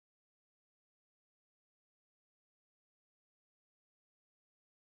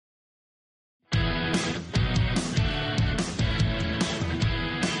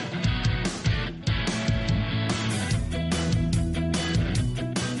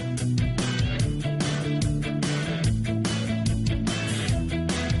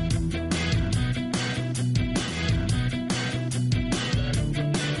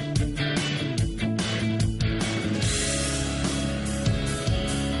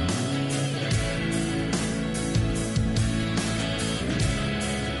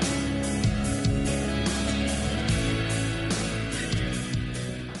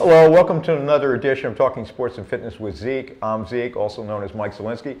well, welcome to another edition of Talking Sports and Fitness with Zeke. I'm Zeke, also known as Mike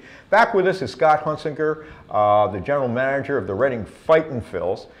Zielinski. Back with us is Scott Hunsicker, the general manager of the Reading Fightin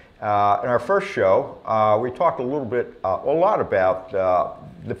Phils. In our first show, we talked a lot about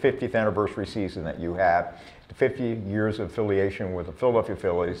the 50th anniversary season that you have, the 50 years of affiliation with the Philadelphia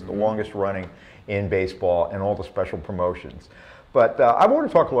Phillies, the longest running in baseball, and all the special promotions. But I want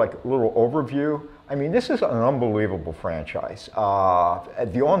to talk like a little overview. I mean, this is an unbelievable franchise.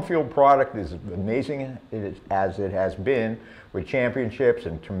 The on-field product is amazing as it has been, with championships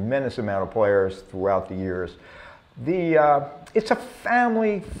and tremendous amount of players throughout the years. It's a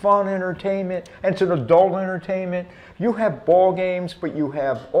family fun entertainment, and it's an adult entertainment. You have ball games, but you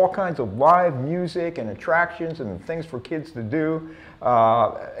have all kinds of live music and attractions and things for kids to do.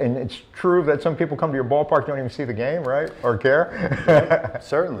 And it's true that some people come to your ballpark, don't even see the game, right? Or care? Yeah,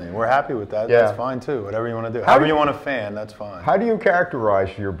 certainly. We're happy with that. Yeah. That's fine too. Whatever you want to do. However you want to fan, that's fine. How do you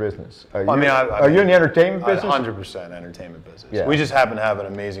characterize your business? Are you in the entertainment business? 100% entertainment business. Yeah. We just happen to have an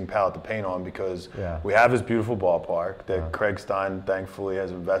amazing palette to paint on because we have this beautiful ballpark that Craig Stein thankfully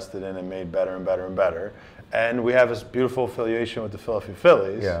has invested in and made better and better and better. And we have this beautiful affiliation with the Philadelphia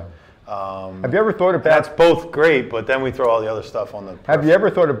Phillies. Yeah. Have you ever thought about... That's both great, but then we throw all the other stuff on the... Have you ever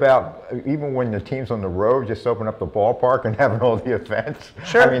thought about, even when the team's on the road, just open up the ballpark and having all the events?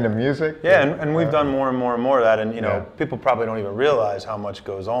 Sure. I mean, the music? Yeah, and we've done more and more and more of that, and you know, people probably don't even realize how much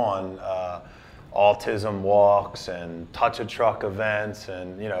goes on. Autism walks and touch-a-truck events,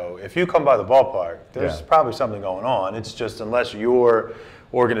 and you know, if you come by the ballpark, there's probably something going on. It's just unless your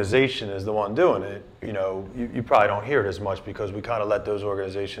organization is the one doing it, you know, you probably don't hear it as much because we kind of let those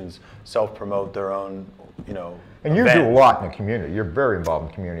organizations self-promote their own, you know, and you do a lot in the community. You're very involved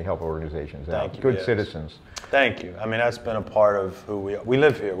in community help organizations. Thank you. Good citizens. Thank you. I mean, that's been a part of who we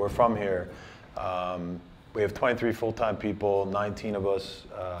live here. We're from here. We have 23 full-time people, 19 of us,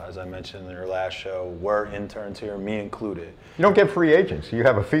 as I mentioned in your last show, were interns here, me included. You don't get free agents. You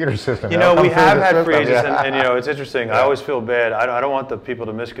have a feeder system. You know, we have had free agents, and you know, it's interesting. I always feel bad. I don't want the people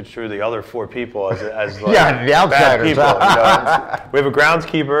to misconstrue the other 4 people as like, the outsiders. Bad people. You know? We have a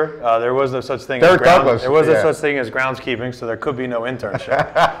groundskeeper. There was no such thing. There was no such thing as groundskeeping, so there could be no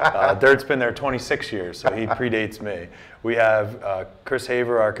internship. Dirt's been there 26 years, so he predates me. We have Chris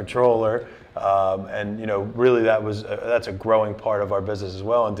Haver, our controller. And you know, really that's a growing part of our business as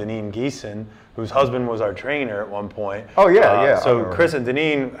well. And Deneen Geeson, whose husband was our trainer at one point. Oh yeah. So Chris and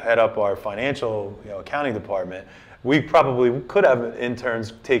Deneen head up our financial, accounting department. We probably could have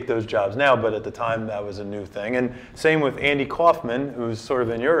interns take those jobs now, but at the time that was a new thing. And same with Andy Kaufman, who's sort of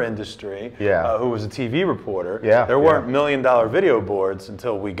in your industry, who was a TV reporter. There weren't $1 million video boards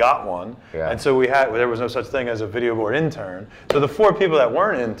until we got one. And so there was no such thing as a video board intern. So the 4 people that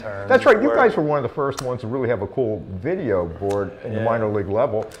weren't interns. That's right. You guys were one of the first ones to really have a cool video board in the minor league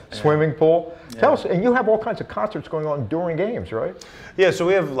level. Swimming pool. Tell us, and you have all kinds of concerts going on during games, right? Yeah, so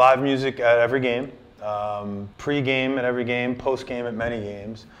we have live music at every game. Pre-game at every game, post-game at many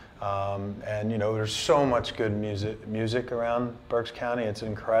games, and you know, there's so much good music around Berks County. It's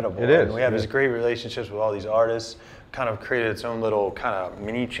incredible. It is. And we have these great relationships with all these artists. Kind of created its own little kind of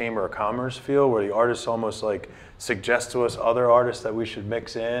mini chamber of commerce feel, where the artists almost like suggest to us other artists that we should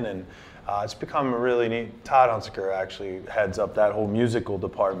mix in, and it's become a really neat. Todd Hunsicker actually heads up that whole musical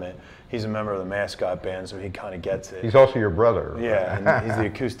department. He's a member of the Mascot band, so he kind of gets it. He's also your brother. Yeah, and he's the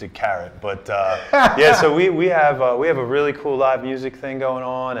acoustic carrot. But yeah, so we have a really cool live music thing going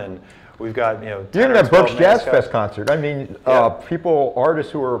on, and we've got You're in that Berks Jazz Fest concert. I mean,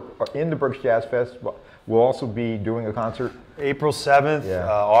 artists who are in the Berks Jazz Fest will also be doing a concert. April 7th,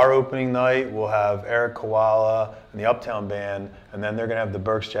 our opening night, we'll have Eric Koala and the Uptown Band, and then they're going to have the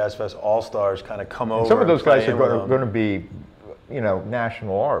Berks Jazz Fest All-Stars kind of come over. Some of those guys are going to be,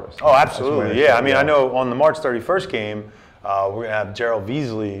 national artists. Oh, absolutely, yeah. I mean, I know on the March 31st game, we're going to have Gerald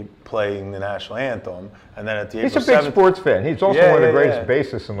Veasley playing the national anthem, and then at the April 7th... He's a big sports fan. He's also one of the greatest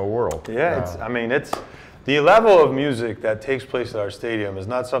bassists in the world. Yeah, it's the level of music that takes place at our stadium is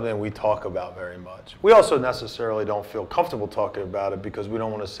not something we talk about very much. We also necessarily don't feel comfortable talking about it because we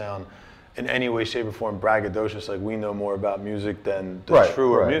don't want to sound in any way, shape, or form braggadocious, like we know more about music than the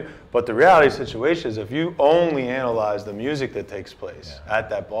truer music. But the reality of the situation is if you only analyze the music that takes place at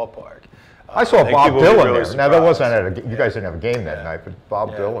that ballpark. I saw Bob Dylan there. Now, that wasn't you guys didn't have a game that night, but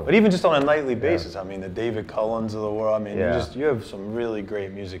Bob Dylan. But even just on a nightly basis, I mean, the David Cullens of the world, I mean, you have some really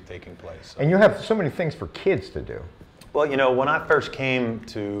great music taking place. So. And you have so many things for kids to do. Well, when I first came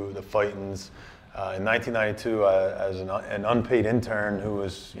to the Fightins, in 1992 as an unpaid intern who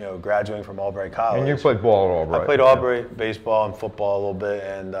was, graduating from Albright College. And you played ball at Albright. I played Albright baseball and football a little bit,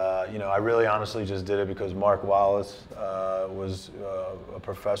 and I really honestly just did it because Mark Wallace was a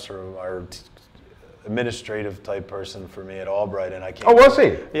professor or administrative type person for me at Albright, and I came. Oh, was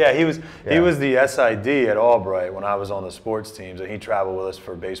he? Yeah, he was. Yeah. He was the SID at Albright when I was on the sports teams, and he traveled with us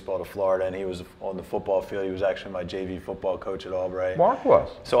for baseball to Florida. And he was on the football field. He was actually my JV football coach at Albright. Mark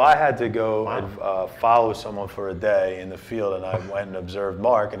was. So I had to go and follow someone for a day in the field, and I went and observed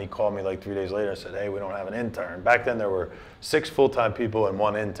Mark. And he called me like 3 days later and said, "Hey, we don't have an intern." Back then there were 6 full-time people and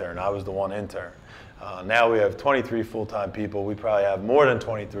 1 intern. I was the 1 intern. Now we have 23 full-time people. We probably have more than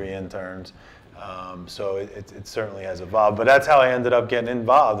 23 interns. So it certainly has evolved, but that's how I ended up getting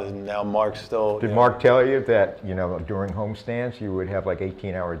involved, and now Mark's still. Did Mark tell you that during homestands you would have like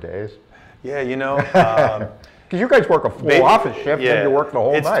 18-hour days? Yeah, because you guys work a full office shift and you work the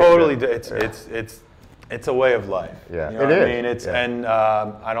whole night. It's totally it's a way of life. Yeah, you know it is. I mean, and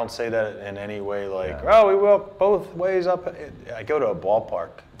I don't say that in any way like we work both ways up. I go to a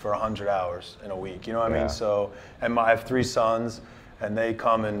ballpark for 100 hours in a week. You know what I mean? So, and I have 3 sons. And they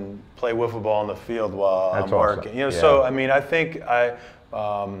come and play wiffle ball on the field while I'm working. Awesome. So I mean, I think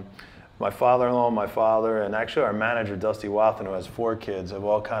my father-in-law, my father, and actually our manager Dusty Wathen, who has 4 kids, have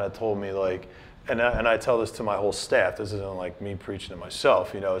all kind of told me like, and I tell this to my whole staff. This isn't like me preaching to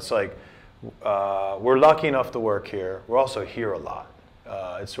myself. It's like we're lucky enough to work here. We're also here a lot.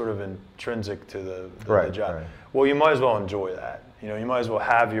 It's sort of intrinsic to the job. Right. Well, you might as well enjoy that. You might as well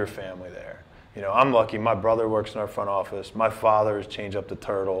have your family there. I'm lucky. My brother works in our front office. My father has changed up the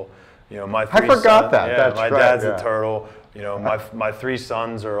turtle. My 3 I forgot sons, that. Yeah, that's my right, dad's the turtle. My 3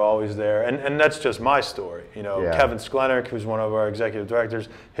 sons are always there, and that's just my story. Kevin Sklenik, who's one of our executive directors,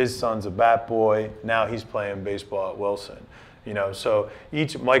 his son's a bat boy. Now he's playing baseball at Wilson. So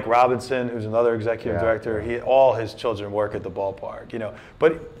Mike Robinson, who's another executive director, all his children work at the ballpark.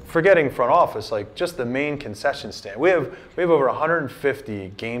 But forgetting front office, like just the main concession stand, we have over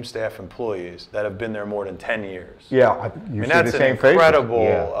 150 game staff employees that have been there more than 10 years. Yeah, you see that's the same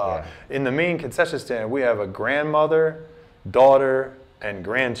incredible. In the main concession stand, we have a grandmother, daughter, and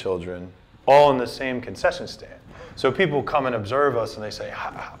grandchildren all in the same concession stand. So people come and observe us, and they say,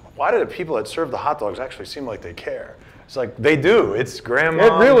 "Why do the people that serve the hot dogs actually seem like they care?" It's like they do. It's grandma,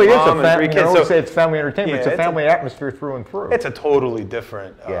 it really mom, is a and 3 kids. So say it's family entertainment. It's a family atmosphere through and through. It's a totally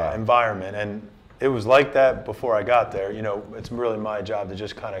different environment, and it was like that before I got there. It's really my job to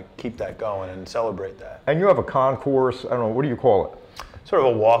just kind of keep that going and celebrate that. And you have a concourse. I don't know. What do you call it? Sort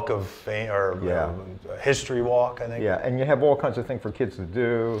of a walk of fame, or a history walk, I think. Yeah, and you have all kinds of things for kids to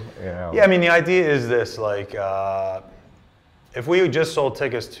do. Yeah, I mean, the idea is this: like, if we just sold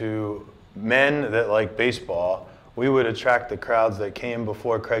tickets to men that like baseball, we would attract the crowds that came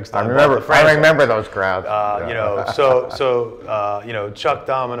before Craig Stein. I remember those crowds. Chuck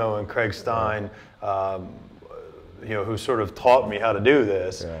Domino and Craig Stein, who sort of taught me how to do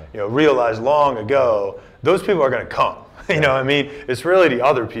this, realized long ago those people are going to come. It's really the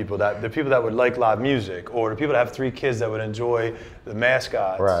other people, the people that would like live music, or the people that have 3 kids that would enjoy the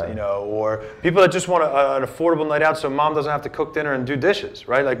mascots, or people that just want an affordable night out so mom doesn't have to cook dinner and do dishes,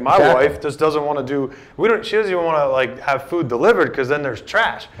 right? Like my wife just doesn't want to do, she doesn't even want to like have food delivered because then there's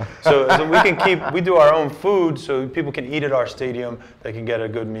trash. So we do our own food so people can eat at our stadium, they can get a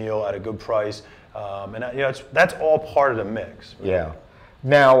good meal at a good price, that's all part of the mix. Right? Yeah.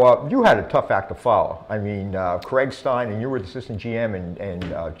 Now, you had a tough act to follow. I mean, Craig Stein, and you were the assistant GM,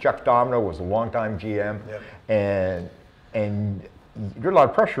 and Chuck Domino was a longtime GM, and there's a lot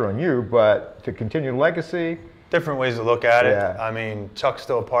of pressure on you, but to continue the legacy. Different ways to look at it. I mean, Chuck's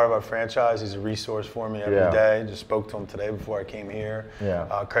still a part of our franchise. He's a resource for me every day. Just spoke to him today before I came here.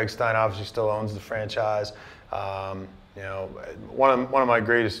 Craig Stein obviously still owns the franchise. One of my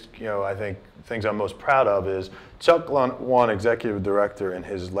greatest, I think, things I'm most proud of is Chuck won executive director in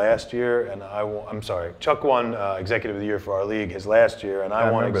his last year, and Chuck won executive of the year for our league his last year, and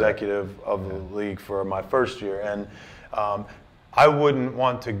I won executive of the league for my first year. And I wouldn't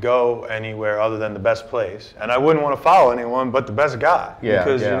want to go anywhere other than the best place, and I wouldn't want to follow anyone but the best guy.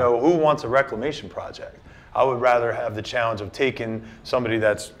 Because who wants a reclamation project? I would rather have the challenge of taking somebody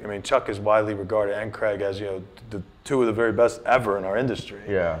that's, Chuck is widely regarded, and Craig, as the 2 of the very best ever in our industry.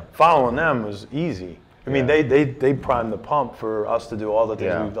 Following them was easy. They primed the pump for us to do all the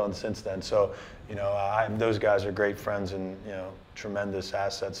things we've done since then. So, those guys are great friends and, tremendous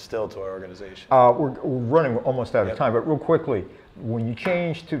assets still to our organization. We're running almost out of time, but real quickly, when you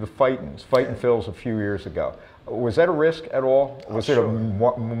changed to the Fightin Phils a few years ago, Was that a risk at all? Was it sure.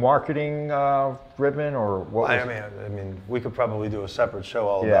 a marketing driven, or what? I mean, we could probably do a separate show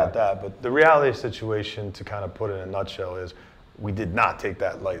all about that. But the reality of the situation, to kind of put it in a nutshell, is we did not take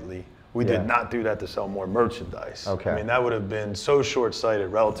that lightly. We did not do that to sell more merchandise. Okay. I mean, that would have been so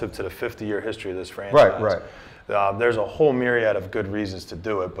short-sighted relative to the 50-year history of this franchise. Right. There's a whole myriad of good reasons to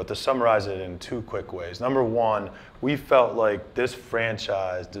do it, but to summarize it in 2 quick ways. Number one, we felt like this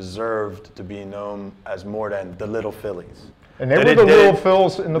franchise deserved to be known as more than the Little Phillies. And they were the Little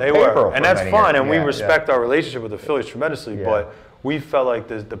Phils in the paper. They were, and that's fine, and we Yeah, respect our relationship with the Phillies tremendously, Yeah. but we felt like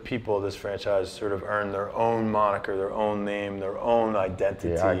the people of this franchise sort of earned their own moniker, their own name, their own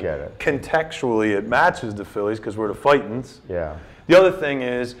identity. Yeah, I get it. Contextually, it matches the Phillies because we're the Fightins. Yeah. The other thing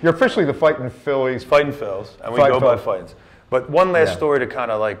is, You're officially the Fightin Phillies. Fightin Phils, and we Fightin' go by Phils. Fightins. But one last Yeah. story to kind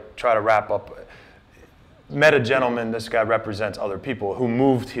of like try to wrap up. Met a gentleman, this guy represents other people, who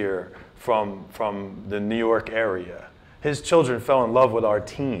moved here from the New York area. His children fell in love with our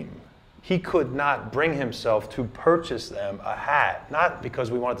team. He could not bring himself to purchase them a hat, not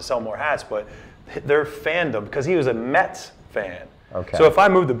because we wanted to sell more hats, but their fandom, because he was a Mets fan. Okay. So if I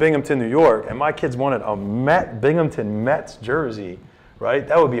moved to Binghamton, New York, and my kids wanted a Binghamton Mets jersey, right,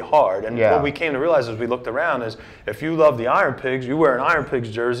 that would be hard. And what we came to realize as we looked around is, if you love the Iron Pigs, you wear an Iron Pigs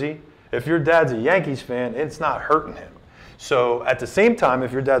jersey. If your dad's a Yankees fan, it's not hurting him. So at the same time,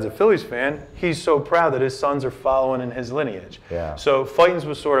 if your dad's a Phillies fan, he's so proud that his sons are following in his lineage. Yeah. So Fightins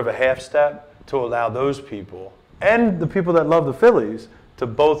was sort of a half step to allow those people and the people that love the Phillies to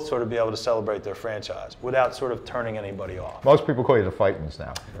both sort of be able to celebrate their franchise without sort of turning anybody off. Most people call you the Fightins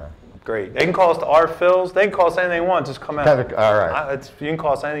now. Yeah. Great. They can call us the Our Phils. They can call us anything they want. Just come out. All right. You can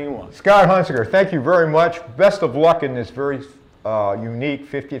call us anything you want. Scott Hunsicker, thank you very much. Best of luck in this very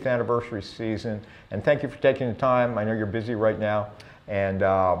unique 50th anniversary season. And thank you for taking the time. I know you're busy right now. And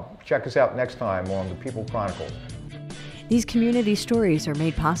check us out next time on the People Chronicles. These community stories are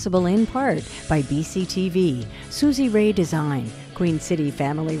made possible in part by BCTV, Susie Ray Design, Queen City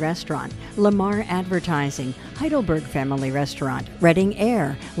Family Restaurant, Lamar Advertising, Heidelberg Family Restaurant, Reading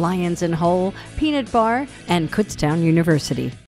Air, Lions and Hole, Peanut Bar, and Kutztown University.